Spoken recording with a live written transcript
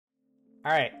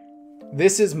All right,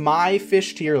 this is my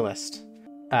fish tier list.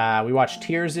 We watched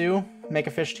Tier Zoo make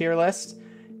a fish tier list,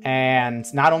 and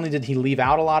not only did he leave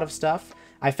out a lot of stuff,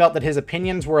 I felt that his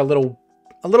opinions were a little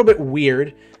bit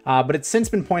weird, but it's since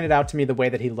been pointed out to me the way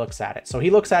that he looks at it. So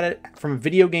he looks at it from a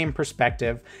video game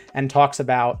perspective and talks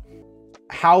about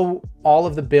how all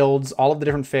of the builds, all of the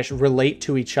different fish relate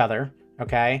to each other,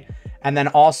 okay? And then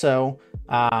also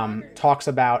talks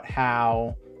about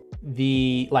how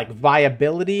the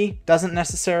viability doesn't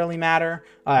necessarily matter.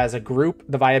 As a group,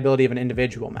 the viability of an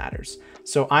individual matters.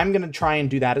 So I'm going to try and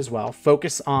do that as well.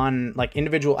 Focus on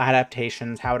individual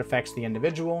adaptations, how it affects the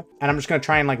individual. And I'm just going to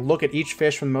try and look at each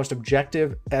fish from the most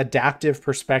objective, adaptive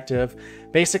perspective,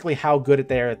 basically how good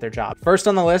they are at their job. First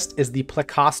on the list is the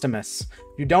Plecostomus.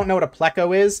 If you don't know what a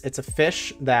pleco is, it's a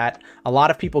fish that a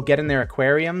lot of people get in their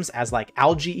aquariums as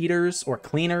algae eaters or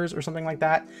cleaners or something like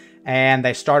that. And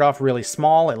they start off really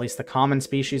small, at least the common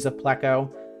species of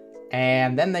pleco.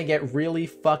 And then they get really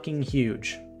fucking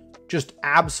huge. Just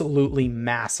absolutely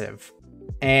massive.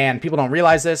 And people don't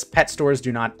realize this. Pet stores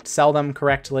do not sell them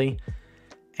correctly.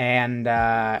 And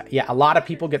yeah, a lot of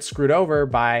people get screwed over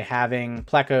by having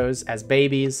plecos as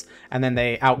babies, and then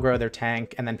they outgrow their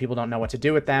tank, and then people don't know what to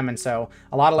do with them. And so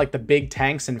a lot of the big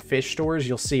tanks in fish stores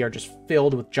you'll see are just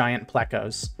filled with giant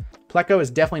plecos. Pleco is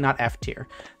definitely not F tier.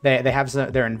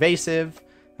 They're invasive.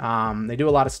 They do a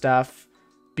lot of stuff.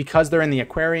 Because they're in the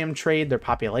aquarium trade, their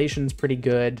population's pretty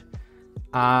good.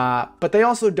 But they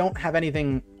also don't have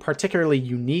anything particularly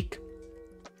unique.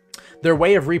 Their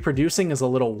way of reproducing is a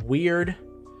little weird.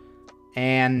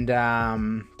 And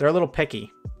they're a little picky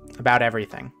about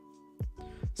everything.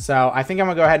 So I think I'm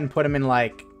gonna go ahead and put them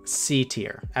in C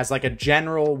tier as a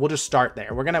general. We'll just start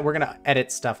there. We're gonna edit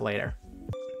stuff later.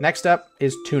 Next up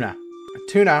is tuna.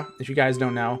 Tuna, if you guys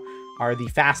don't know, are the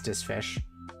fastest fish,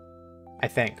 I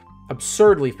think.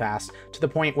 Absurdly fast, to the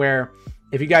point where,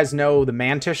 if you guys know the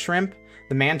mantis shrimp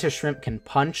can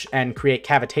punch and create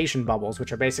cavitation bubbles,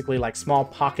 which are basically small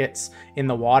pockets in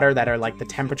the water that are the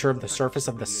temperature of the surface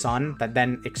of the sun that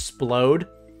then explode.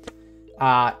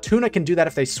 Tuna can do that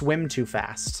if they swim too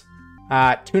fast.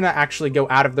 Tuna actually go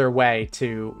out of their way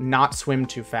to not swim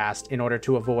too fast in order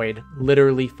to avoid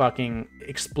literally fucking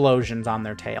explosions on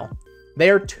their tail. They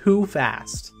are too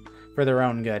fast for their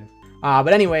own good.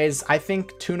 But anyways, I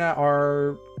think tuna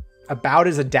are about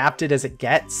as adapted as it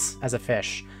gets as a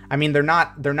fish. I mean, they're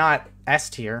not S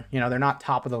tier, they're not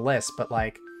top of the list, but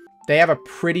they have a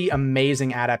pretty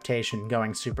amazing adaptation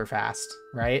going super fast,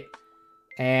 right?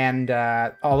 And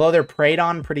although they're preyed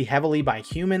on pretty heavily by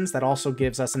humans, that also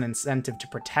gives us an incentive to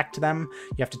protect them.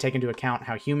 You have to take into account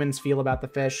how humans feel about the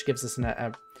fish, gives us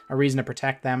a reason to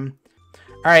protect them.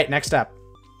 All right, next up,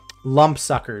 lump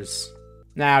suckers.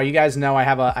 Now, you guys know I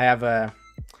have a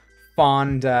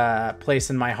fond place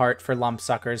in my heart for lump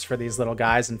suckers, for these little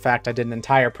guys. In fact, I did an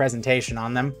entire presentation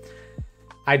on them.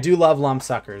 I do love lump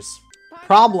suckers.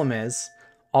 Problem is,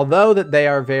 although that they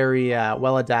are very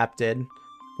well adapted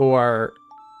for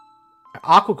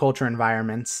aquaculture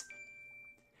environments,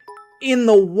 in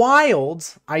the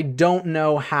wild, I don't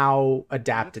know how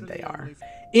adapted they are.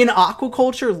 In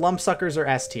aquaculture, lump suckers are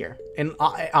S tier. And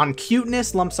on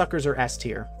cuteness, lump suckers are S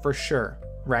tier, for sure,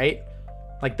 right?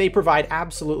 They provide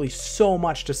absolutely so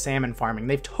much to salmon farming.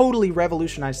 They've totally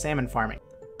revolutionized salmon farming.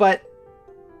 But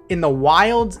in the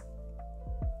wild,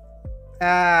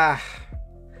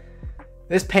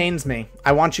 this pains me.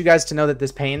 I want you guys to know that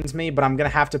this pains me, but I'm gonna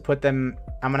have to put them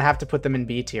in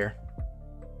B tier.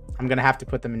 I'm gonna have to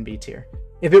put them in B tier.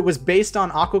 If it was based on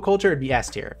aquaculture, it'd be S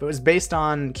tier. If it was based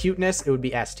on cuteness, it would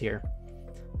be S tier.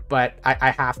 But I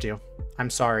have to.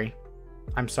 I'm sorry.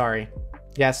 I'm sorry.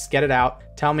 Yes, get it out.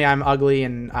 Tell me I'm ugly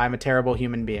and I'm a terrible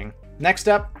human being. Next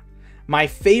up, my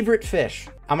favorite fish.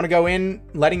 I'm gonna go in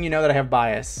letting you know that I have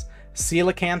bias.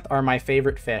 Coelacanth are my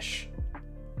favorite fish.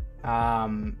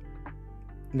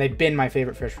 They've been my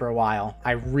favorite fish for a while.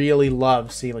 I really love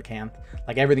coelacanth.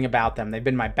 Everything about them. They've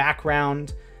been my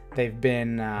background. They've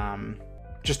been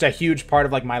just a huge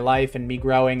part of my life and me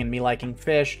growing and me liking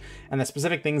fish and the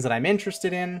specific things that I'm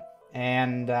interested in.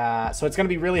 And so it's going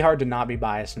to be really hard to not be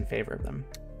biased in favor of them.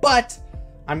 But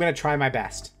I'm going to try my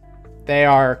best. They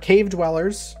are cave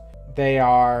dwellers. They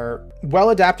are well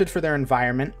adapted for their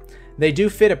environment. They do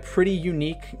fit a pretty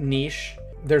unique niche.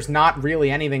 There's not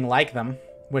really anything like them,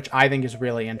 which I think is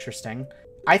really interesting.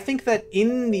 I think that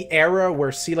in the era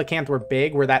where coelacanth were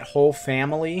big, where that whole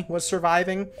family was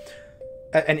surviving,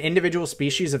 an individual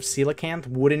species of coelacanth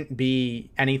wouldn't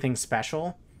be anything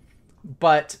special.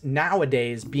 But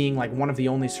nowadays, being one of the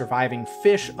only surviving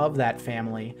fish of that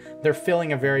family, they're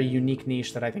filling a very unique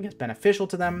niche that I think is beneficial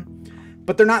to them.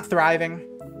 But they're not thriving.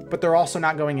 but they're also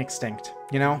not going extinct,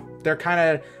 you know? They're kind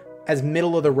of as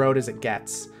middle of the road as it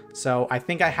gets. So I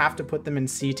think I have to put them in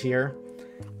C tier.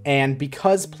 And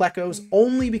because plecos,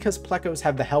 only because plecos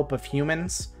have the help of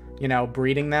humans, you know,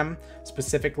 breeding them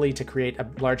specifically to create a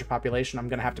larger population, I'm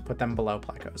going to have to put them below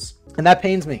plecos. And that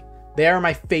pains me. They are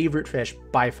my favorite fish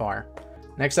by far.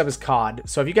 Next up is cod.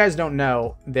 So if you guys don't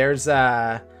know, there's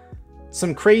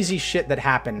some crazy shit that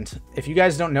happened. If you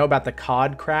guys don't know about the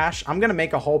cod crash, I'm going to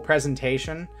make a whole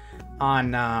presentation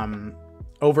on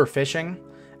overfishing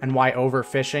and why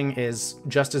overfishing is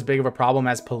just as big of a problem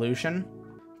as pollution.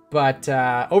 But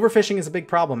overfishing is a big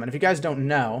problem. And if you guys don't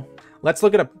know, let's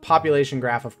look at a population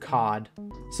graph of cod.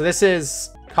 So this is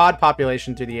cod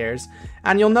population through the years.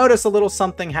 And you'll notice a little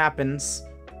something happens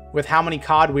with how many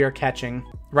cod we are catching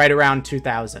right around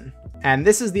 2000. And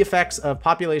this is the effects of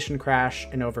population crash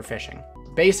and overfishing.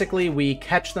 Basically, we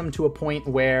catch them to a point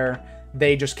where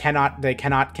they just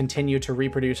cannot continue to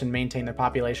reproduce and maintain their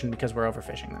population because we're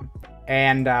overfishing them.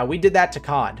 And we did that to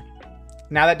cod.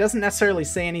 Now, that doesn't necessarily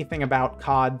say anything about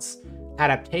cod's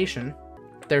adaptation.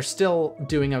 They're still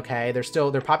doing okay.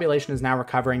 Their population is now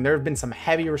recovering. There have been some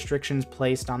heavy restrictions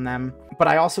placed on them. But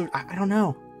I don't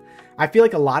know. I feel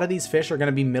like a lot of these fish are going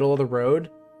to be middle of the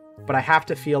road, but I have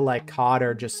to feel like cod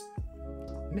are just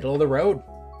middle of the road.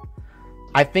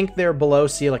 I think they're below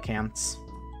coelacanths,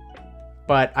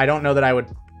 but I don't know that I would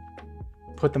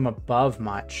put them above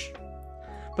much.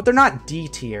 But they're not D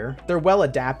tier. They're well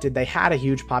adapted. They had a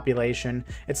huge population.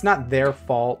 It's not their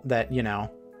fault that, you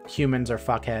know, humans are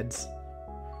fuckheads.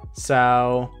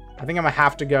 So I think I'm gonna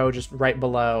have to go just right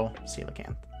below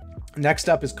coelacanth. Next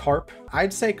up is carp.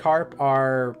 I'd say carp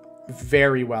are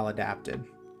very well adapted.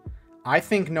 I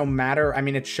think no matter, I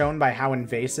mean, it's shown by how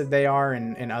invasive they are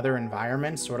in other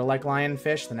environments, sort of like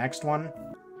lionfish, the next one.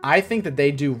 I think that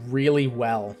they do really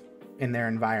well in their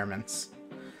environments.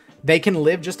 They can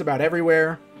live just about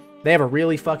everywhere. They have a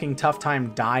really fucking tough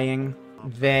time dying.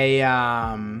 They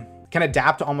can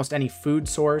adapt to almost any food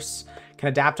source, can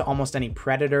adapt to almost any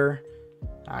predator,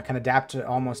 can adapt to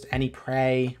almost any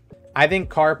prey. I think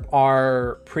carp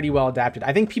are pretty well adapted.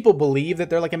 I think people believe that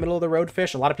they're like a middle of the road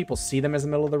fish. A lot of people see them as a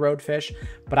middle of the road fish,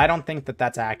 but I don't think that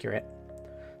that's accurate.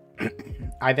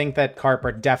 I think that carp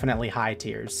are definitely high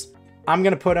tiers. I'm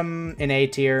going to put them in A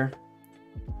tier.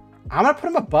 I'm going to put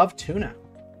them above tuna.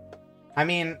 I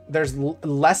mean, there's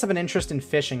less of an interest in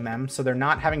fishing them, so they're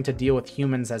not having to deal with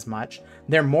humans as much.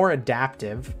 They're more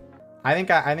adaptive. I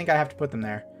think I have to put them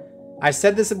there. I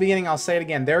said this at the beginning, I'll say it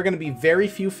again. There are going to be very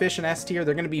few fish in S tier.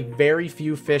 There are going to be very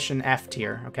few fish in F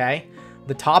tier, okay?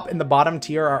 The top and the bottom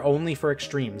tier are only for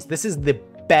extremes. This is the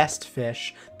best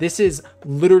fish. This is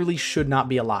literally should not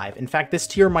be alive. In fact, this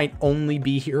tier might only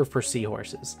be here for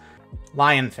seahorses.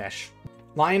 Lionfish.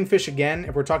 Lionfish, again,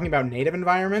 if we're talking about native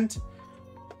environment,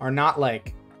 are not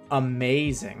like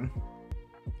amazing.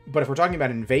 But if we're talking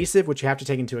about invasive, which you have to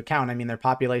take into account, I mean, their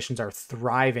populations are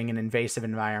thriving in invasive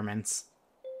environments.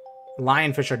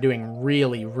 Lionfish are doing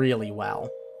really, really well.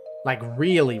 Like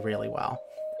really, really well.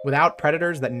 Without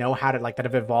predators that know how to, like, that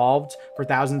have evolved for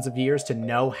thousands of years to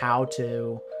know how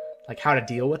to, like, how to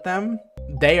deal with them,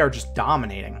 they are just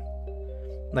dominating.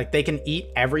 Like, they can eat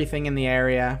everything in the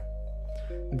area.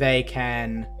 They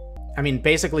can, I mean,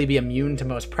 basically be immune to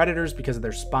most predators because of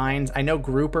their spines. I know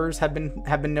groupers have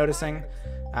been noticing.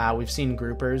 We've seen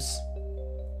groupers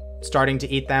starting to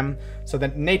eat them. So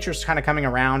that nature's kind of coming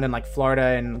around, and like Florida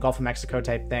and Gulf of Mexico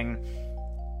type thing,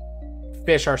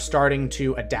 fish are starting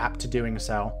to adapt to doing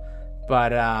so.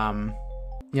 But,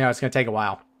 you know, it's going to take a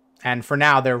while. And for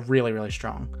now, they're really, really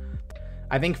strong.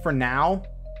 I think for now,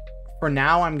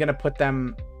 I'm going to put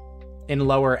them in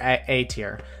lower A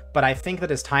tier. But I think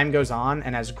that as time goes on,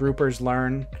 and as groupers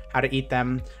learn how to eat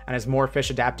them, and as more fish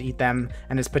adapt to eat them,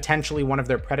 and as potentially one of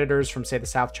their predators from, say, the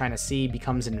South China Sea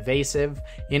becomes invasive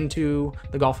into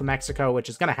the Gulf of Mexico, which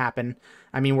is going to happen,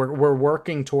 I mean, we're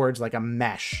working towards like a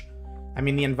mesh. I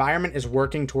mean, the environment is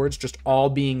working towards just all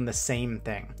being the same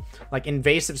thing. Like,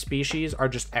 invasive species are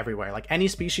just everywhere. Like, any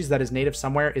species that is native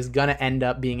somewhere is going to end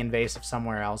up being invasive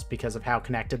somewhere else because of how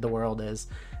connected the world is.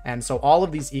 And so all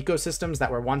of these ecosystems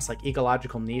that were once like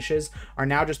ecological niches are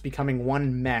now just becoming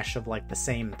one mesh of like the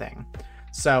same thing.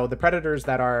 So the predators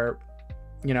that are,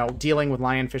 you know, dealing with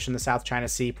lionfish in the South China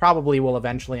Sea probably will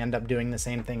eventually end up doing the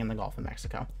same thing in the Gulf of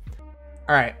Mexico.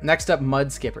 All right, next up,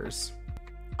 mud skippers.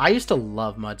 I used to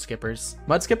love mud skippers.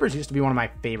 Mud skippers used to be one of my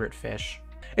favorite fish.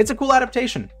 It's a cool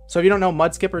adaptation. So if you don't know,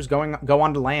 mud skippers go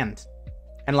onto land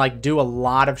and like do a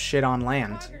lot of shit on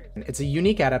land. It's a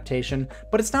unique adaptation,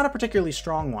 but it's not a particularly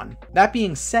strong one. That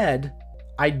being said,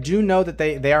 I do know that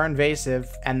they are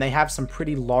invasive, and they have some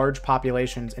pretty large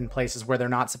populations in places where they're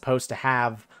not supposed to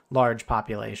have large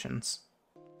populations.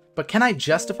 But can I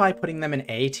justify putting them in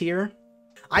A tier?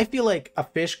 I feel like a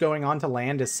fish going onto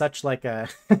land is such like a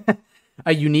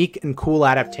a unique and cool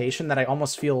adaptation that I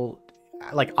almost feel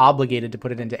like obligated to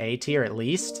put it into A tier at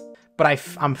least. But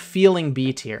I'm feeling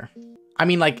B tier. I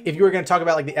mean, like, if you were going to talk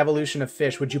about like the evolution of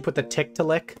fish, would you put the tick to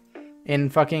lick in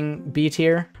fucking B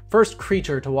tier? First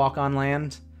creature to walk on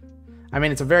land. I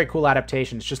mean, it's a very cool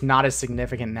adaptation. It's just not as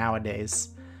significant nowadays.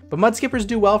 But mudskippers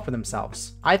do well for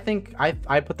themselves. I think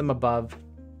I put them above.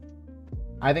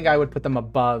 I think I would put them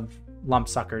above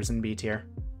lumpsuckers in B tier.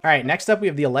 All right, next up we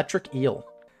have the electric eel.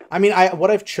 I mean,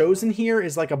 what I've chosen here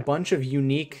is like a bunch of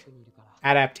unique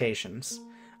adaptations.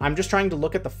 I'm just trying to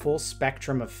look at the full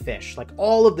spectrum of fish, like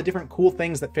all of the different cool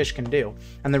things that fish can do.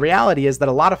 And the reality is that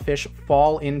a lot of fish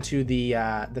fall into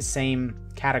the same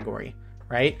category,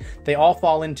 right? They all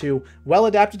fall into well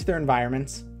adapted to their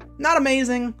environments, not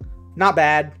amazing, not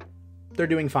bad. They're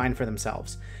doing fine for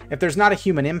themselves. If there's not a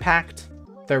human impact,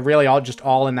 they're really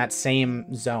all in that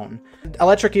same zone.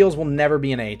 Electric eels will never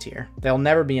be an A tier. They'll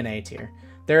never be an A tier.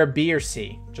 They're a B or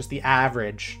C, just the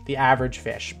average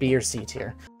fish, B or C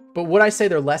tier. But would I say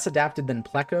they're less adapted than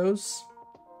plecos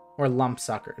or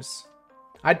lumpsuckers?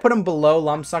 I'd put them below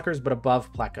lumpsuckers, but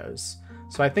above plecos.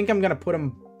 So I think I'm gonna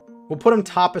we'll put them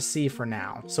top of C for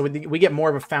now. So we get more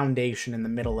of a foundation in the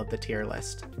middle of the tier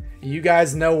list. You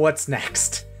guys know what's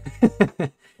next.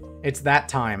 It's that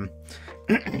time.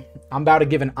 I'm about to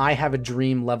give an I have a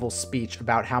dream level speech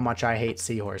about how much I hate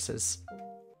seahorses.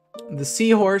 The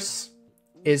seahorse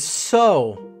is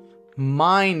so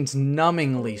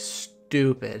mind-numbingly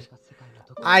stupid.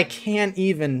 I can't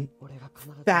even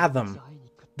fathom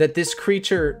that this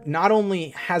creature not only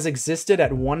has existed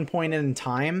at one point in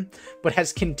time, but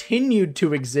has continued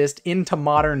to exist into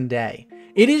modern day.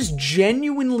 It is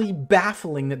genuinely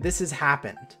baffling that this has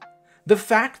happened. The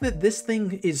fact that this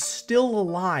thing is still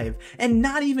alive and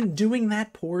not even doing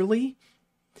that poorly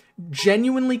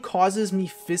genuinely causes me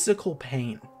physical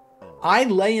pain. I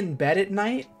lay in bed at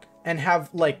night and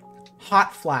have like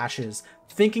hot flashes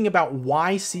thinking about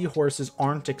why seahorses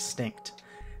aren't extinct.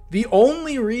 The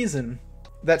only reason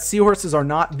that seahorses are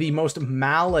not the most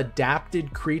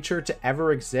maladapted creature to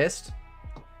ever exist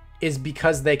is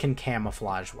because they can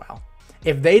camouflage well.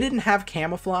 If they didn't have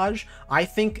camouflage, I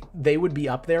think they would be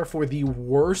up there for the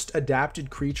worst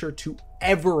adapted creature to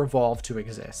ever evolve to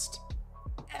exist.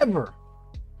 Ever.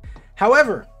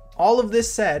 However, all of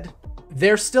this said,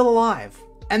 they're still alive,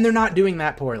 and they're not doing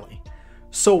that poorly.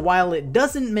 So while it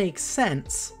doesn't make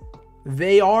sense,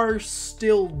 they are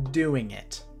still doing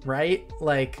it, right?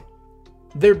 Like,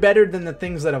 they're better than the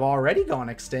things that have already gone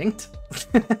extinct.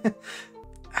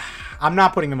 I'm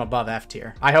not putting them above F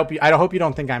tier. I hope you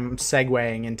don't think I'm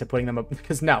segueing into putting them up,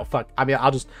 because no, fuck. I mean, I'll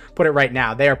just put it right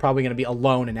now. They are probably going to be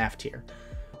alone in F tier.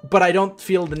 But I don't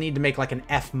feel the need to make like an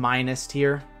F-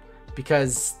 tier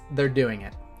because they're doing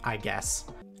it, I guess.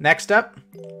 Next up,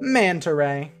 manta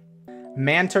ray.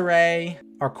 Manta ray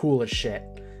are cool as shit.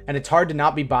 And it's hard to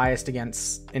not be biased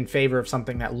in favor of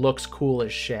something that looks cool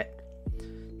as shit.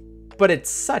 But it's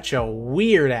such a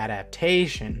weird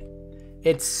adaptation.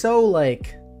 It's so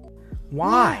like,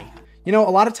 why? You know,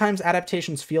 a lot of times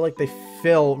adaptations feel like they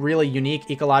fill really unique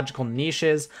ecological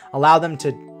niches, allow them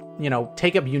to, you know,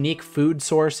 take up unique food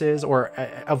sources or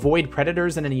avoid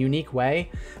predators in a unique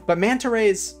way. But manta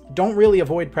rays don't really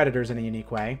avoid predators in a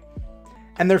unique way.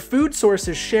 And their food source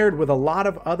is shared with a lot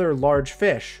of other large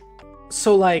fish.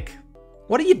 So like,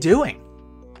 what are you doing?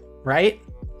 Right?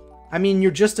 I mean,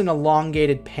 you're just an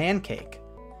elongated pancake.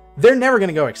 They're never going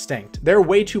to go extinct. They're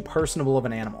way too personable of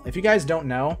an animal. If you guys don't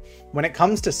know, when it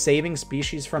comes to saving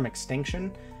species from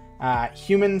extinction,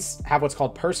 humans have what's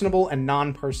called personable and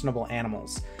non-personable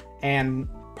animals. And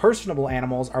personable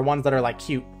animals are ones that are like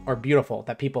cute or beautiful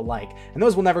that people like. And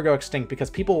those will never go extinct because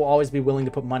people will always be willing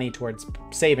to put money towards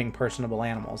saving personable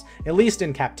animals, at least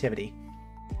in captivity.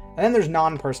 And then there's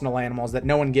non-personal animals that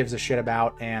no one gives a shit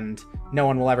about and no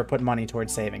one will ever put money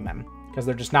towards saving them because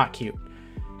they're just not cute.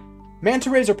 Manta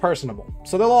rays are personable,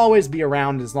 so they'll always be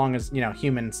around as long as, you know,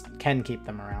 humans can keep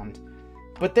them around.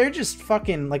 But they're just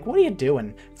fucking, like, what are you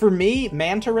doing? For me,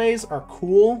 manta rays are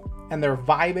cool and they're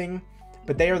vibing,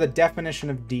 but they are the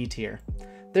definition of D tier.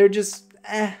 They're just,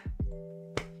 They're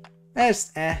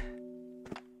just,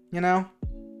 you know?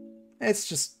 It's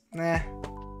just,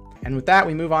 And with that,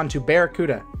 we move on to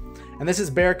barracuda. And this is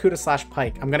barracuda /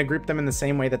 pike. I'm going to group them in the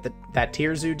same way that that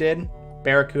tier zoo did.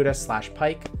 Barracuda /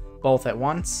 pike, both at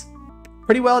once.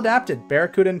 Pretty well adapted.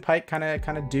 Barracuda and pike kind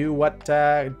of do what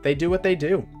they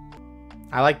do.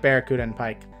 I like barracuda and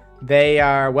pike. They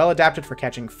are well adapted for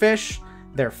catching fish.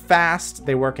 They're fast.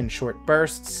 They work in short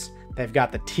bursts. They've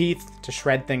got the teeth to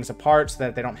shred things apart so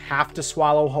that they don't have to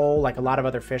swallow whole, like a lot of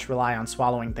other fish rely on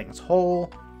swallowing things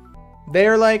whole.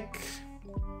 They're like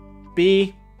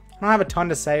B. I don't have a ton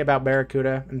to say about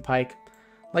barracuda and pike.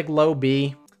 Like low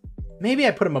B. Maybe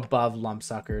I put them above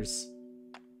lumpsuckers.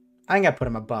 I think I put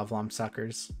them above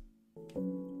lumpsuckers.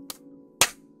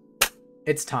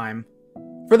 It's time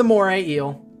for the moray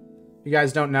eel. If you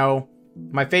guys don't know,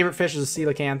 my favorite fish is a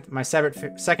coelacanth. My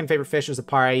second favorite fish is a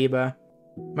paraiba.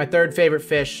 My third favorite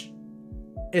fish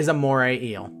is a moray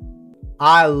eel.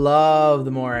 I love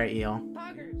the moray eel.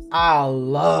 I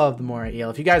love the moray eel.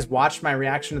 If you guys watched my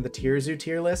reaction to the Tier Zoo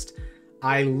tier list,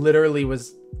 I literally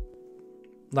was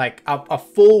like a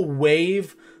full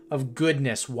wave of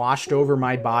goodness washed over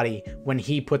my body when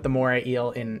he put the moray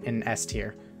eel in S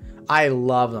tier. I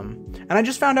love them. And I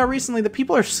just found out recently that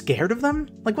people are scared of them.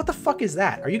 Like, what the fuck is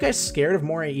that? Are you guys scared of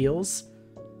moray eels?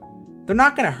 They're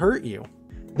not gonna hurt you.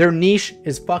 Their niche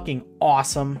is fucking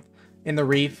awesome in the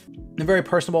reef. They're very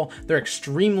personable. They're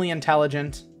extremely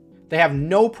intelligent. They have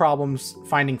no problems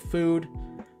finding food.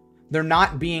 They're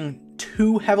not being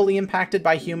too heavily impacted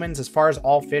by humans. As far as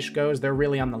all fish goes, they're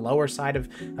really on the lower side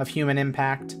of human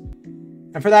impact.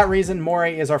 And for that reason,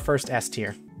 moray is our first S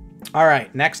tier. All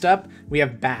right, next up, we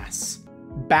have bass.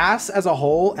 Bass as a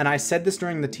whole, and I said this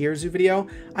during the Tier Zoo video,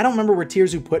 I don't remember where Tier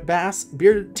Zoo put bass.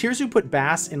 Tier Zoo put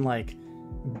bass in like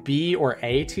B or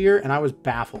A tier, and I was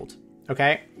baffled.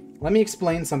 Okay, let me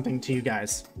explain something to you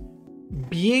guys.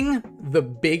 Being the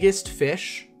biggest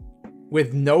fish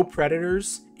with no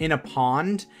predators in a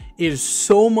pond is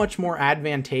so much more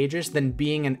advantageous than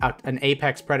being an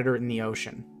apex predator in the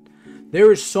ocean.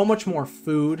 There is so much more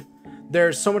food.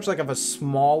 There's so much like of a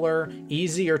smaller,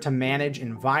 easier to manage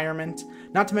environment.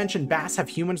 Not to mention bass have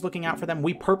humans looking out for them.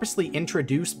 We purposely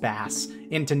introduce bass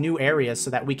into new areas so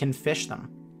that we can fish them.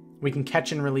 We can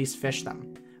catch and release fish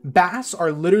them. Bass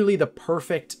are literally the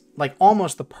perfect, like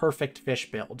almost the perfect fish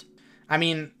build. I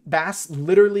mean, bass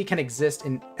literally can exist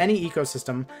in any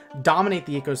ecosystem, dominate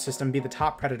the ecosystem, be the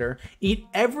top predator, eat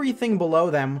everything below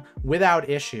them without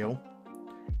issue.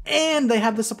 And they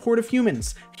have the support of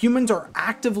humans. Humans are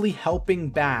actively helping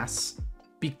bass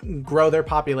grow their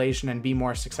population and be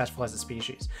more successful as a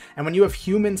species. And when you have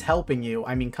humans helping you,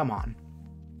 I mean, come on.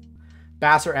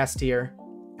 Bass are S tier,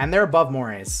 and they're above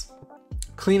morays.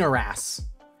 Cleaner wrasse.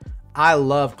 I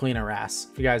love cleaner wrasse,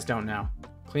 if you guys don't know.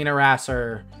 Cleaner wrasse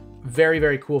are very,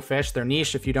 very cool fish. Their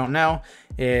niche, if you don't know,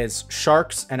 is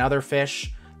sharks and other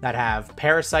fish that have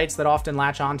parasites that often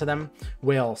latch onto them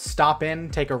will stop in,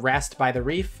 take a rest by the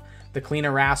reef. The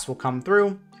cleaner wrasse will come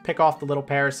through, pick off the little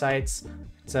parasites.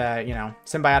 It's a, you know,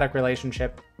 symbiotic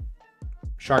relationship.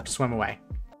 Sharks swim away.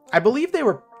 I believe they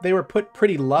were put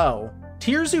pretty low.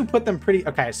 Tier Zoo put them pretty...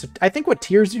 Okay, so I think what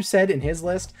Tier Zoo said in his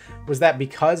list was that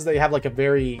because they have like a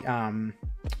very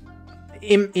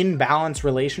imbalanced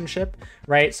relationship,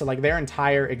 right? So like their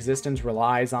entire existence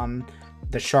relies on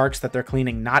the sharks that they're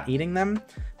cleaning not eating them.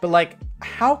 But like,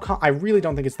 I really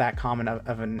don't think it's that common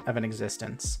of an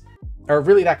existence, or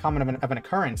really that common of an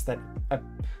occurrence that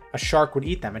a shark would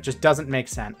eat them. It just doesn't make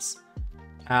sense.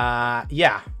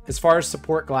 Yeah, as far as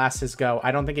support glasses go,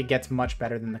 I don't think it gets much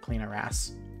better than the cleaner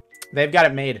wrasse. They've got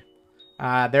it made.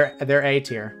 They're A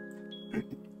tier.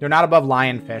 They're not above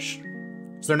lionfish,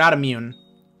 so they're not immune,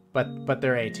 but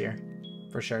they're A tier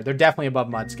for sure. They're definitely above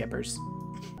mud skippers.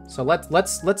 So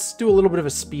let's do a little bit of a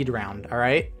speed round, all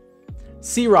right?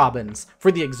 Sea robins,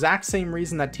 for the exact same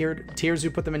reason that Tier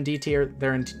Zoo put them in D tier,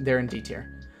 they're in D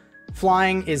tier.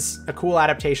 Flying is a cool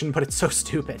adaptation, but it's so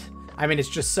stupid. I mean,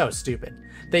 it's just so stupid.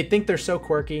 They think they're so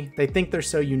quirky. They think they're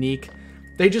so unique.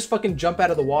 They just fucking jump out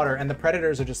of the water, and the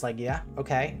predators are just like, yeah,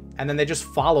 okay. And then they just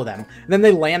follow them. And then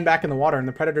they land back in the water, and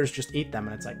the predators just eat them.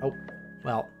 And it's like, oh,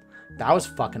 well, that was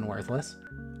fucking worthless.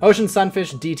 Ocean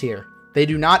sunfish, D tier. They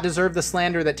do not deserve the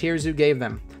slander that Tier Zoo gave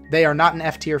them. They are not an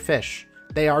F tier fish.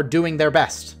 They are doing their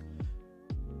best.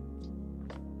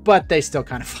 But they still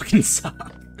kind of fucking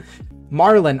suck.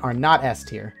 Marlin are not S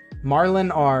tier.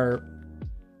 Marlin are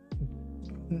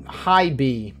high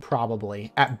B,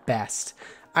 probably, at best.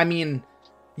 I mean,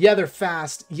 yeah, they're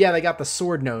fast. Yeah, they got the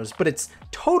sword nose, but it's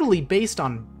totally based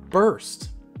on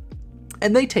burst.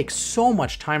 And they take so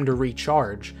much time to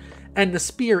recharge. And the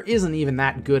spear isn't even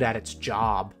that good at its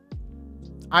job.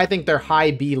 I think they're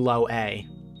high B, low A,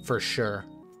 for sure.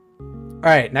 All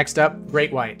right, next up,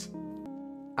 great white.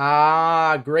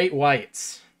 Great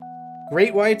whites.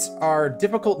 Great whites are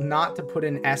difficult not to put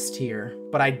in S tier,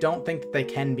 but I don't think that they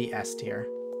can be S tier.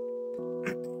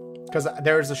 Because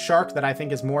there's a shark that I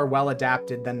think is more well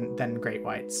adapted than great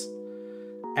whites.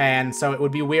 And so it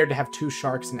would be weird to have 2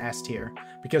 sharks in S tier,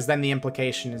 because then the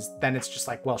implication is then it's just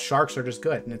like, well, sharks are just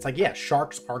good. And it's like, yeah,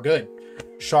 sharks are good.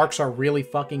 Sharks are really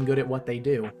fucking good at what they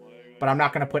do. But I'm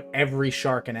not going to put every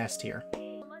shark in S tier.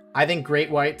 I think great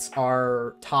whites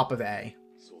are top of A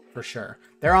for sure.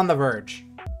 They're on the verge.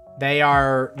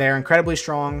 They're incredibly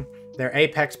strong. They're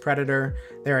apex predator.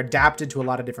 They're adapted to a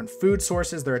lot of different food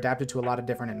sources. They're adapted to a lot of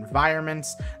different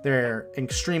environments. They're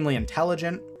extremely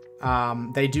intelligent.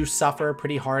 They do suffer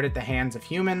pretty hard at the hands of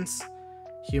humans.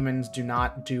 Humans do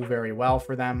not do very well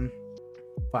for them,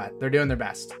 but they're doing their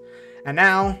best. And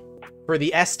now for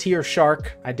the S tier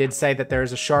shark, I did say that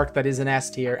there's a shark that is an S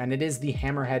tier, and it is the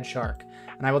hammerhead shark.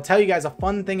 And I will tell you guys a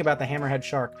fun thing about the hammerhead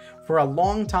shark. For a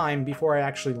long time before I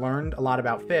actually learned a lot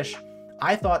about fish,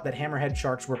 I thought that hammerhead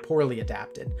sharks were poorly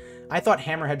adapted. I thought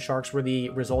hammerhead sharks were the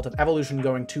result of evolution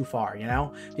going too far, you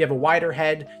know? If you have a wider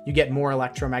head, you get more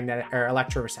electromagnetic or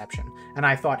electroreception. And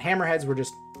I thought hammerheads were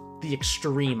just the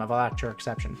extreme of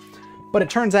electroreception. But it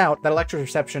turns out that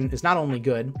electroreception is not only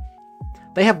good,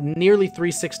 they have nearly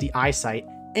 360 eyesight,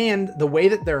 and the way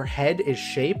that their head is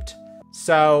shaped,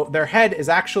 so their head is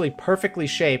actually perfectly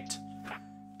shaped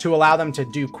to allow them to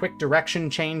do quick direction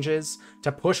changes,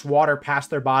 to push water past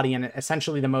their body in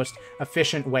essentially the most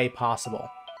efficient way possible.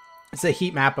 It's a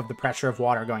heat map of the pressure of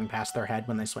water going past their head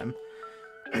when they swim.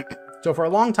 So for a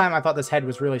long time, I thought this head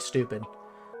was really stupid.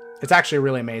 It's actually a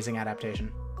really amazing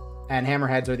adaptation. And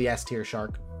hammerheads are the S tier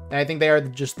shark. And I think they are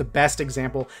just the best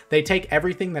example. They take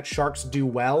everything that sharks do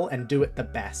well and do it the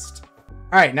best.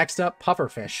 All right, next up,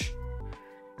 pufferfish.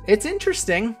 It's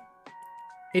interesting.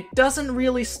 It doesn't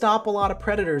really stop a lot of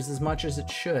predators as much as it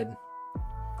should.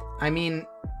 I mean,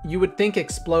 you would think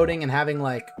exploding and having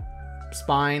like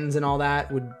spines and all that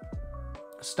would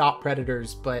stop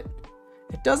predators, but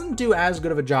it doesn't do as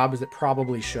good of a job as it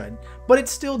probably should. But it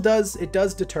still does, it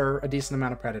does deter a decent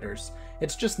amount of predators.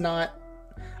 It's just not,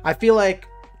 I feel like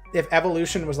if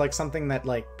evolution was like something that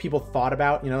like people thought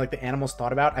about, you know, like the animals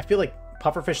thought about, I feel like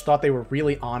pufferfish thought they were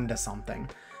really onto something.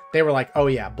 They were like, oh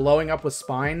yeah, blowing up with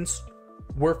spines,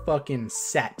 we're fucking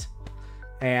set.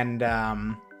 And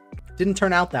didn't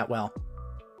turn out that well.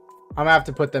 I'm gonna have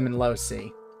to put them in low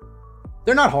C.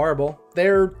 They're not horrible.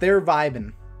 They're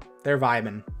vibing. They're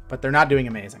vibing, but they're not doing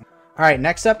amazing. All right,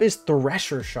 next up is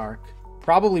thresher shark.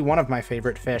 Probably one of my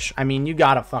favorite fish. I mean, you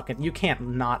can't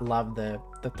not love the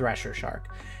thresher shark.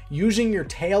 Using your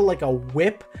tail like a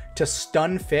whip to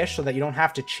stun fish so that you don't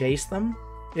have to chase them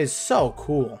is so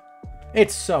cool.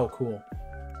 It's so cool.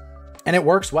 And it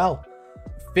works well.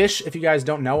 Fish, if you guys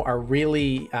don't know, are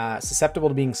really susceptible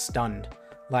to being stunned.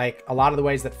 Like, a lot of the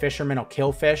ways that fishermen will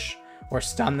kill fish or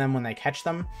stun them when they catch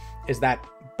them is that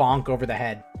bonk over the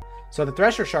head. So the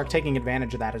thresher shark taking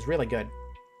advantage of that is really good.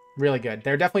 Really good.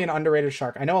 They're definitely an underrated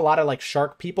shark. I know a lot of like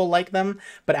shark people like them,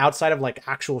 but outside of like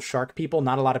actual shark people,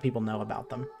 not a lot of people know about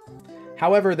them.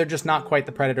 However, they're just not quite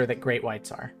the predator that great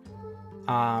whites are.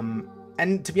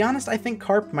 And to be honest, I think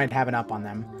carp might have an up on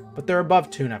them, but they're above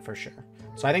tuna for sure.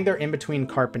 So I think they're in between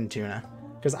carp and tuna,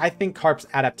 because I think carp's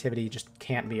adaptivity just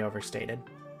can't be overstated.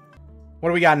 What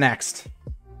do we got next?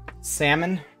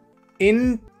 Salmon.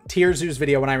 In Tier Zoo's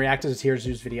video, when I reacted to Tier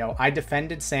Zoo's video, I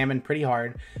defended salmon pretty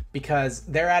hard because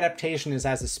their adaptation is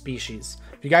as a species.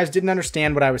 If you guys didn't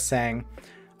understand what I was saying,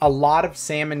 a lot of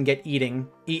salmon get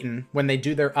eaten when they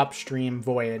do their upstream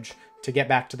voyage to get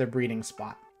back to their breeding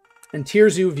spot. And Tier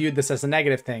Zoo viewed this as a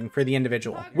negative thing for the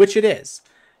individual, which it is.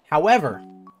 However,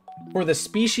 for the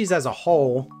species as a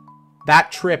whole,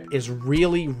 that trip is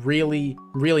really, really,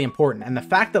 really important. And the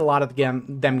fact that a lot of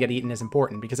them get eaten is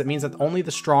important because it means that only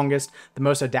the strongest, the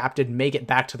most adapted make it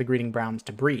back to the breeding grounds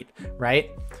to breed,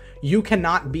 right? You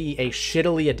cannot be a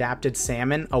shittily adapted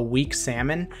salmon, a weak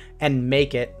salmon, and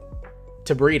make it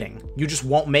to breeding. You just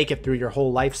won't make it through your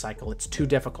whole life cycle. It's too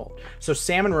difficult. So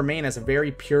salmon remain as a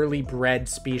very purely bred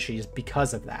species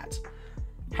because of that.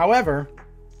 However,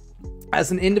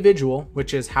 as an individual,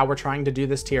 which is how we're trying to do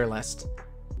this tier list,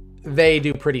 they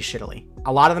do pretty shittily.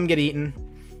 A lot of them get eaten,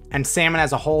 and salmon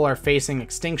as a whole are facing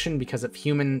extinction because of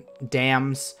human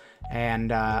dams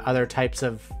and other types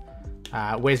of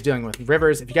ways of dealing with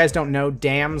rivers. If you guys don't know,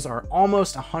 dams are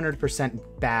almost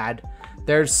 100% bad.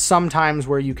 There's some times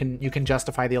where you can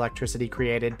justify the electricity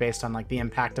created based on like the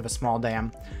impact of a small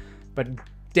dam, but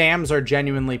dams are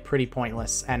genuinely pretty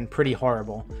pointless and pretty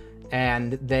horrible.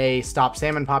 And they stop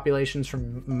salmon populations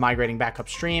from migrating back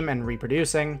upstream and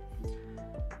reproducing,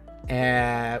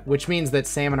 which means that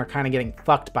salmon are kind of getting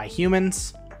fucked by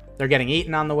humans. They're getting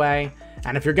eaten on the way.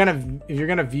 And if you're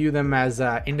gonna view them as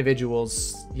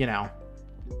individuals, you know,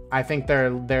 I think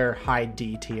they're high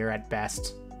D tier at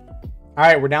best. All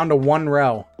right, we're down to one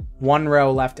row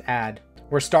left to add.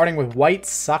 We're starting with white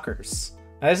suckers.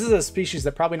 Now, this is a species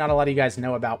that probably not a lot of you guys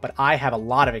know about, but I have a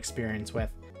lot of experience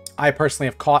with. I personally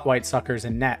have caught white suckers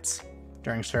in nets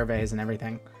during surveys and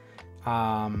everything.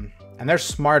 And they're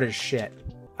smart as shit.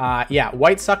 Yeah,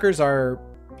 white suckers are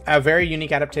a very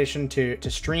unique adaptation to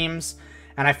streams.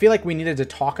 And I feel like we needed to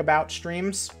talk about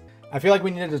streams. I feel like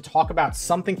we needed to talk about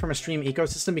something from a stream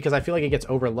ecosystem because I feel like it gets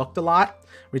overlooked a lot.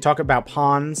 We talk about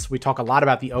ponds, we talk a lot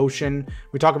about the ocean,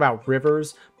 we talk about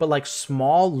rivers, but like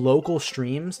small local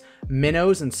streams,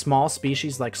 minnows and small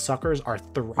species like suckers are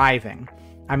thriving.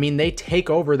 I mean, they take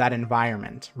over that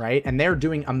environment, right? And they're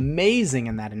doing amazing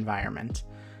in that environment.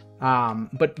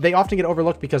 But they often get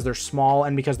overlooked because they're small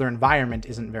and because their environment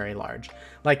isn't very large.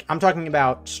 Like, I'm talking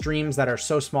about streams that are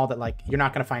so small that like you're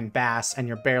not going to find bass and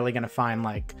you're barely going to find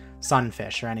like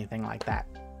sunfish or anything like that.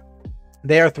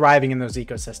 They are thriving in those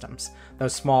ecosystems,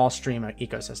 those small stream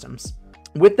ecosystems.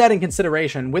 With that in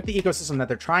consideration, with the ecosystem that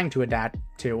they're trying to adapt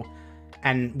to,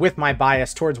 and with my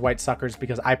bias towards white suckers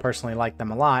because I personally like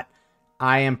them a lot,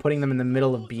 I am putting them in the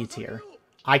middle of B tier.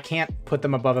 I can't put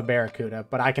them above a barracuda,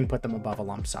 but I can put them above a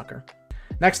lump sucker.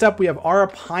 Next up, we have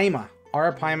Arapaima.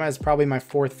 Arapaima is probably my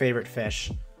fourth favorite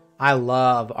fish. I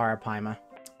love Arapaima.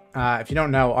 If you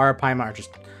don't know, Arapaima are just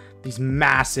these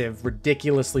massive,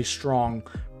 ridiculously strong,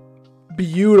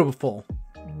 beautiful,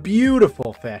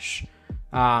 beautiful fish.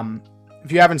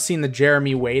 If you haven't seen the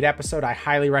Jeremy Wade episode, I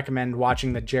highly recommend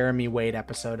watching the Jeremy Wade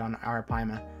episode on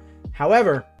Arapaima.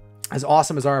 However, as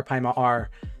awesome as Arapaima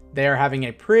are, they are having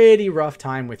a pretty rough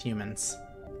time with humans.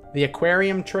 The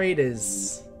aquarium trade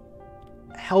is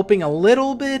helping a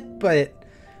little bit, but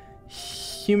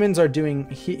humans are doing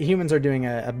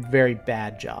a very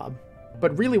bad job.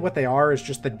 But really what they are is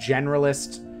just the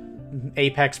generalist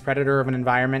apex predator of an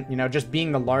environment, you know, just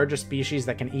being the largest species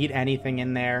that can eat anything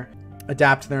in there,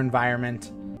 adapt to their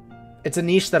environment. It's a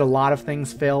niche that a lot of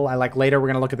things fill. Later we're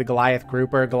going to look at the Goliath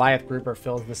grouper. Goliath grouper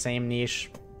fills the same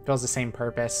niche, fills the same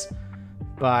purpose.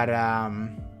 But,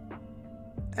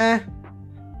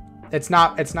 it's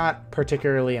not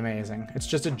particularly amazing. It's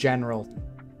just a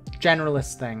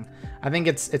generalist thing. I think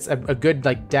it's a good,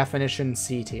 like, definition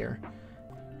C tier.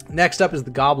 Next up is the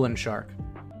goblin shark.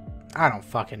 I don't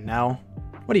fucking know.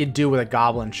 What do you do with a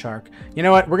goblin shark? You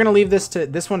know what? We're going to leave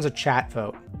this one's a chat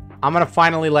vote. I'm going to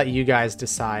finally let you guys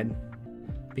decide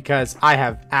because I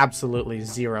have absolutely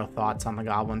zero thoughts on the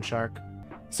goblin shark.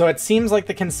 So it seems like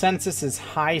the consensus is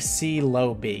high C,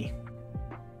 low B.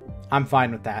 I'm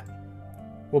fine with that.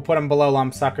 We'll put them below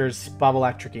lump suckers, above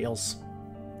electric eels.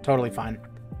 Totally fine.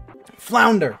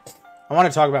 Flounder. I want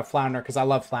to talk about flounder because I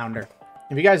love flounder.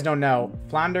 If you guys don't know,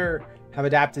 flounder have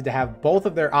adapted to have both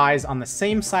of their eyes on the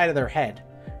same side of their head,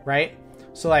 right?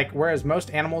 So like, whereas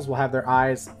most animals will have their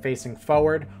eyes facing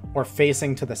forward or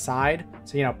facing to the side.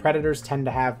 So, you know, predators tend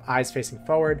to have eyes facing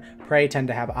forward. Prey tend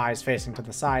to have eyes facing to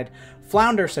the side.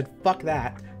 Flounder said, fuck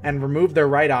that, and removed their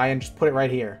right eye and just put it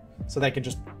right here. So they could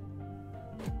just,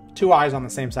 two eyes on the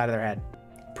same side of their head.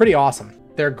 Pretty awesome.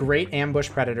 They're great ambush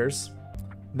predators.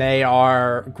 They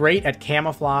are great at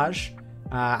camouflage,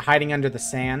 hiding under the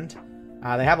sand.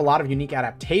 They have a lot of unique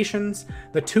adaptations.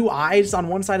 The two eyes on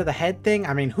one side of the head thing,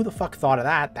 I mean, who the fuck thought of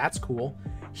that? That's cool.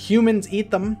 Humans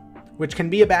eat them, which can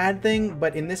be a bad thing,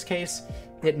 but in this case,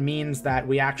 it means that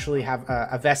we actually have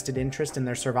a vested interest in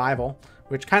their survival,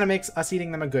 which kind of makes us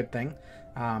eating them a good thing.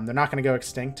 They're not going to go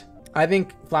extinct. I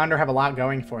think flounder have a lot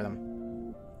going for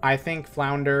them. I think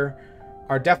flounder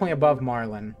are definitely above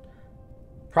marlin,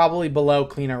 probably below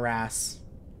cleaner wrasse.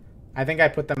 I think I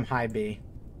put them high B.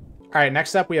 All right,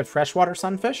 next up we have freshwater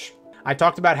sunfish. I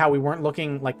talked about how we weren't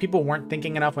looking, like people weren't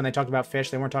thinking enough when they talked about fish.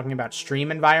 They weren't talking about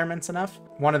stream environments enough.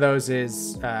 One of those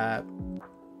is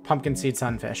pumpkin seed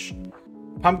sunfish.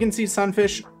 Pumpkin seed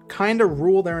sunfish kind of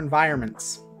rule their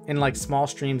environments in like small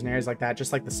streams and areas like that,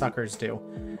 just like the suckers do.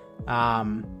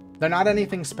 They're not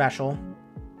anything special.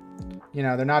 You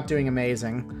know, they're not doing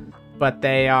amazing, but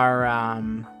they are,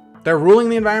 they're ruling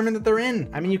the environment that they're in.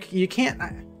 I mean, you can't...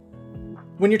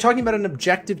 When you're talking about an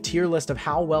objective tier list of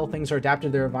how well things are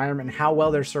adapted to their environment and how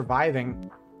well they're surviving,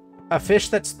 a fish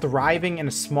that's thriving in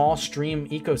a small stream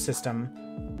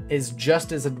ecosystem is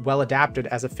just as well adapted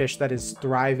as a fish that is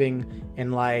thriving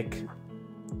in like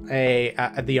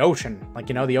the ocean, like,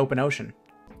 you know, the open ocean.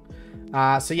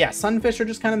 So yeah, sunfish are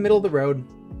just kind of middle of the road.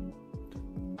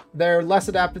 They're less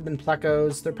adapted than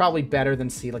plecos. They're probably better than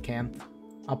coelacanth.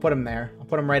 I'll put them there. I'll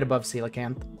put them right above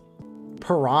coelacanth.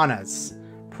 Piranhas.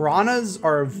 Piranhas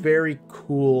are a very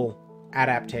cool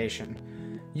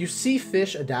adaptation. You see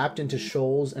fish adapt into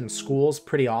shoals and schools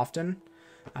pretty often,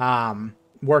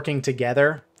 working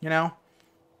together, you know,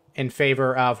 in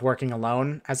favor of working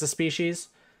alone as a species.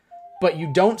 but you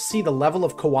don't see the level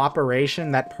of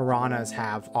cooperation that piranhas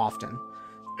have often.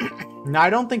 Now, I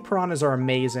don't think piranhas are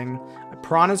amazing.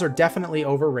 Piranhas are definitely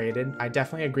overrated. I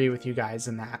definitely agree with you guys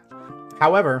in that.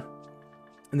 However,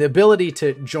 the ability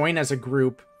to join as a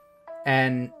group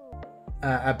and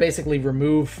basically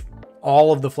remove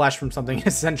all of the flesh from something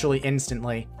essentially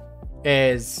instantly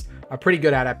is a pretty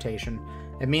good adaptation.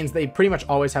 It means they pretty much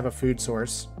always have a food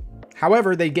source.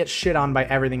 However, they get shit on by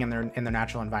everything in their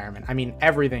natural environment. I mean,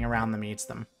 everything around them eats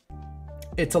them.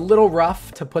 It's a little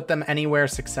rough to put them anywhere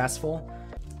successful.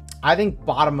 I think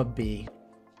bottom of B.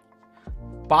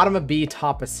 Bottom of B,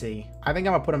 top of C. I think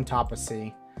I'm gonna put them top of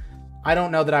C. I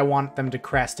don't know that I want them to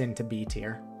crest into B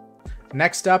tier.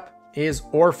 Next up is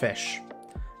oarfish.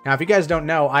 Now, if you guys don't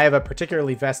know, I have a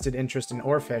particularly vested interest in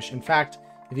oarfish. In fact,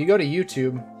 if you go to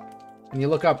YouTube and you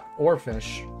look up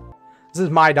oarfish, this is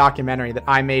my documentary that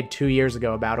I made 2 years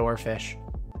ago about oarfish.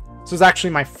 This was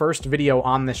actually my first video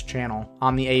on this channel,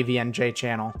 on the AVNJ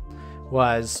channel,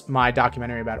 was my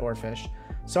documentary about oarfish.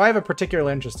 So I have a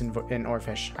particular interest in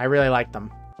oarfish. I really like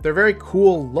them. They're very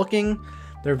cool looking.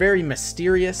 They're very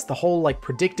mysterious. The whole like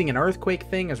predicting an earthquake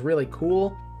thing is really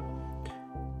cool.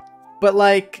 But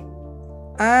like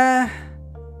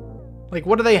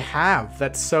what do they have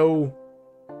that's so...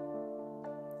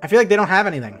 I feel like they don't have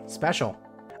anything special.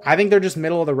 I think they're just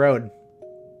middle of the road.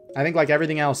 I think like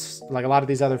everything else, like a lot of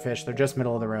these other fish, they're just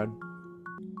middle of the road.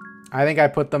 I think I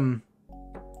put them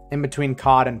in between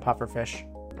cod and pufferfish.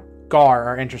 Gar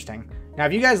are interesting. Now,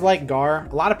 if you guys like gar,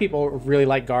 a lot of people really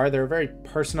like gar. They're a very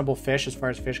personable fish as far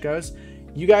as fish goes.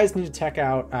 You guys need to check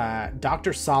out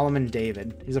Dr. Solomon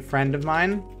David. He's a friend of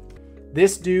mine.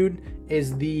 This dude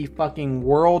is the fucking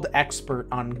world expert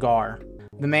on gar.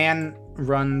 The man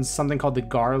runs something called the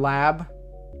Gar Lab.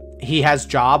 He has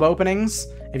job openings.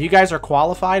 If you guys are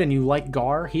qualified and you like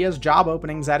gar, he has job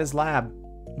openings at his lab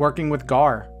working with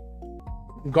gar.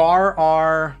 Gar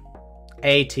are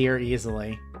A tier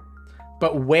easily.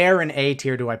 But where in A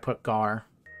tier do I put gar?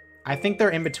 I think they're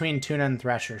in between tuna and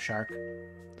thresher shark.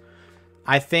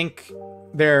 I think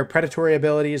their predatory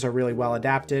abilities are really well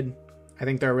adapted. I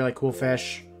think they're a really cool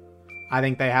fish. I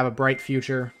think they have a bright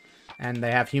future and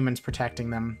they have humans protecting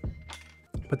them.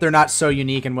 But they're not so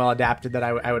unique and well adapted that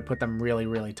I would put them really,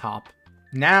 really top.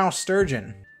 Now,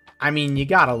 sturgeon. I mean, you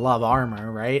gotta love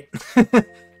armor, right?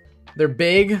 They're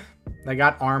big. They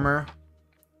got armor.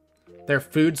 Their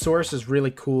food source is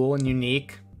really cool and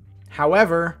unique.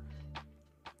 However,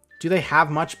 do they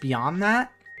have much beyond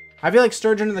that? I feel like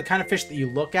sturgeon are the kind of fish that you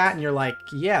look at and you're like,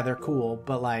 yeah, they're cool,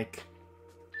 but like,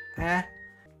 eh.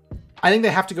 I think they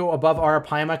have to go above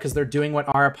Arapaima because they're doing what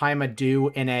Arapaima do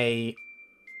in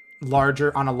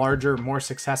on a larger, more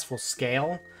successful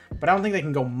scale. But I don't think they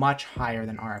can go much higher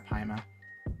than Arapaima.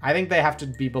 I think they have to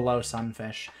be below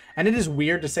sunfish. And it is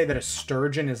weird to say that a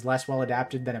sturgeon is less well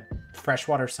adapted than a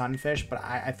freshwater sunfish, but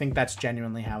I think that's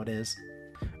genuinely how it is.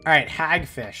 All right,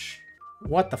 hagfish.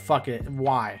 What the fuck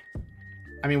why?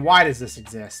 I mean, why does this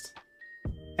exist?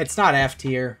 It's not F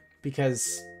tier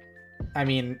because, I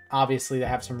mean, obviously they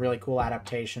have some really cool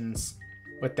adaptations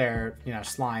with their, you know,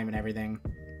 slime and everything.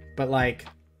 But like,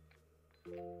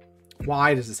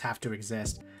 why does this have to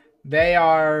exist? They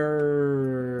are...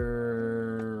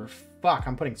 Fuck,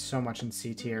 I'm putting so much in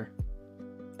C tier.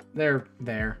 They're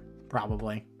there,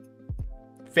 probably.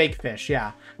 Fake fish,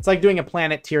 yeah. It's like doing a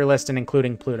planet tier list and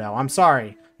including Pluto. I'm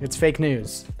sorry. It's fake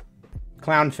news.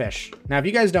 Clownfish. Now, if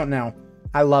you guys don't know,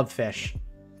 I love fish.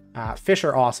 Fish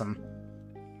are awesome.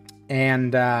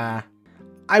 And I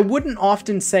wouldn't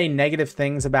often say negative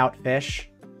things about fish.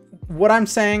 What I'm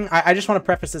saying, I just want to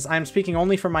preface this, I'm speaking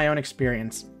only from my own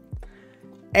experience.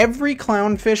 Every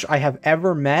clownfish I have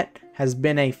ever met has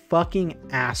been a fucking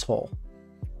asshole.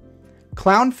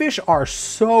 Clownfish are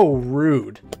so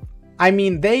rude. I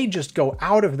mean, they just go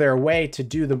out of their way to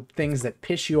do the things that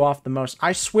piss you off the most.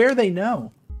 I swear they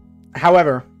know.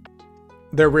 However,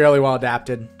 they're really well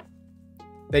adapted.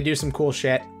 They do some cool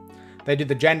shit. They do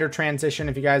the gender transition,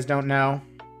 if you guys don't know.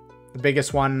 The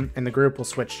biggest one in the group will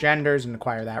switch genders and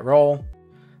acquire that role.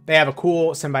 They have a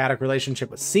cool symbiotic relationship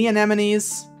with sea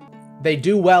anemones. They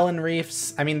do well in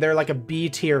reefs. I mean, they're like a B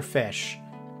tier fish,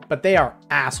 but they are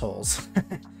assholes.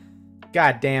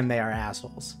 God damn, they are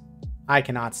assholes. I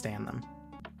cannot stand them.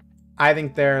 I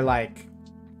think they're like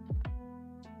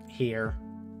here.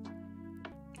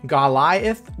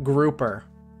 Goliath grouper.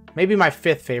 Maybe my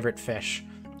 5th favorite fish.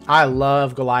 I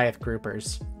love Goliath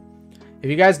groupers. If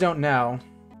you guys don't know,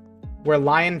 where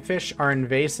lionfish are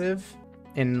invasive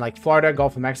in like Florida,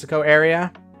 Gulf of Mexico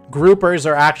area, groupers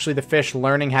are actually the fish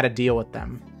learning how to deal with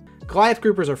them. Goliath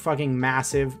groupers are fucking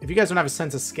massive. If you guys don't have a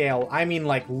sense of scale, I mean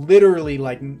like literally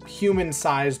like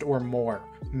human-sized or more.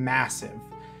 Massive.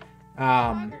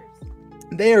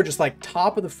 They are just like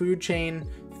top of the food chain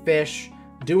fish,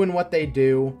 doing what they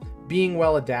do, being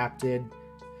well adapted.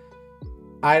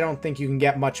 I don't think you can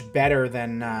get much better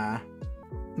than a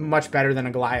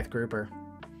Goliath grouper.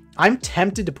 I'm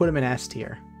tempted to put him in S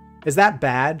tier. Is that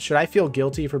bad? Should I feel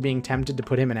guilty for being tempted to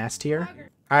put him in S tier?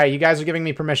 All right, you guys are giving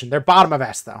me permission. They're bottom of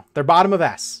S, though. They're bottom of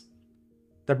S.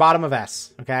 They're bottom of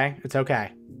S, okay? It's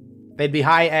okay. They'd be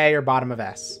high A or bottom of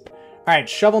S. All right,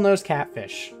 shovel-nosed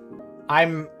catfish.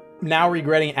 I'm now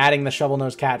regretting adding the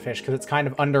shovel-nosed catfish because it's kind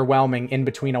of underwhelming in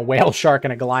between a whale shark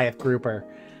and a Goliath grouper.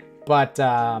 But,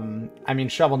 I mean,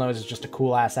 shovel-nose is just a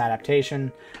cool-ass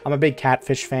adaptation. I'm a big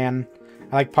catfish fan.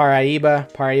 I like Paraiba.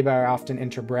 Paraiba are often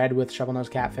interbred with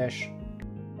shovel-nosed catfish.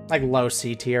 Like low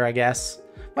C tier, I guess.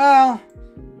 Well,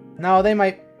 no, they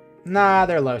might... Nah,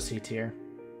 they're low C tier.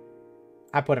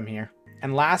 I put them here.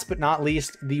 And last but not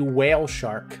least, the whale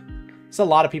shark. It's a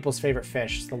lot of people's favorite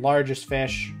fish. It's the largest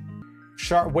fish.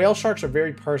 Whale sharks are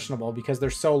very personable because they're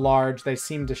so large. They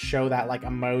seem to show that, like,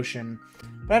 emotion.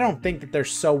 But I don't think that they're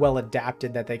so well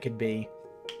adapted that they could be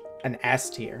an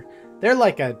S tier. They're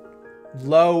like a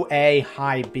low A,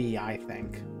 high B, I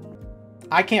think.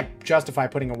 I can't justify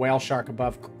putting a whale shark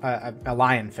above a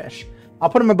lionfish. I'll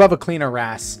put him above a cleaner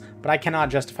wrasse, but I cannot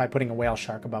justify putting a whale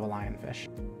shark above a lionfish.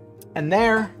 And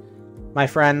there, my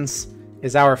friends,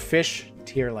 is our fish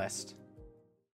tier list.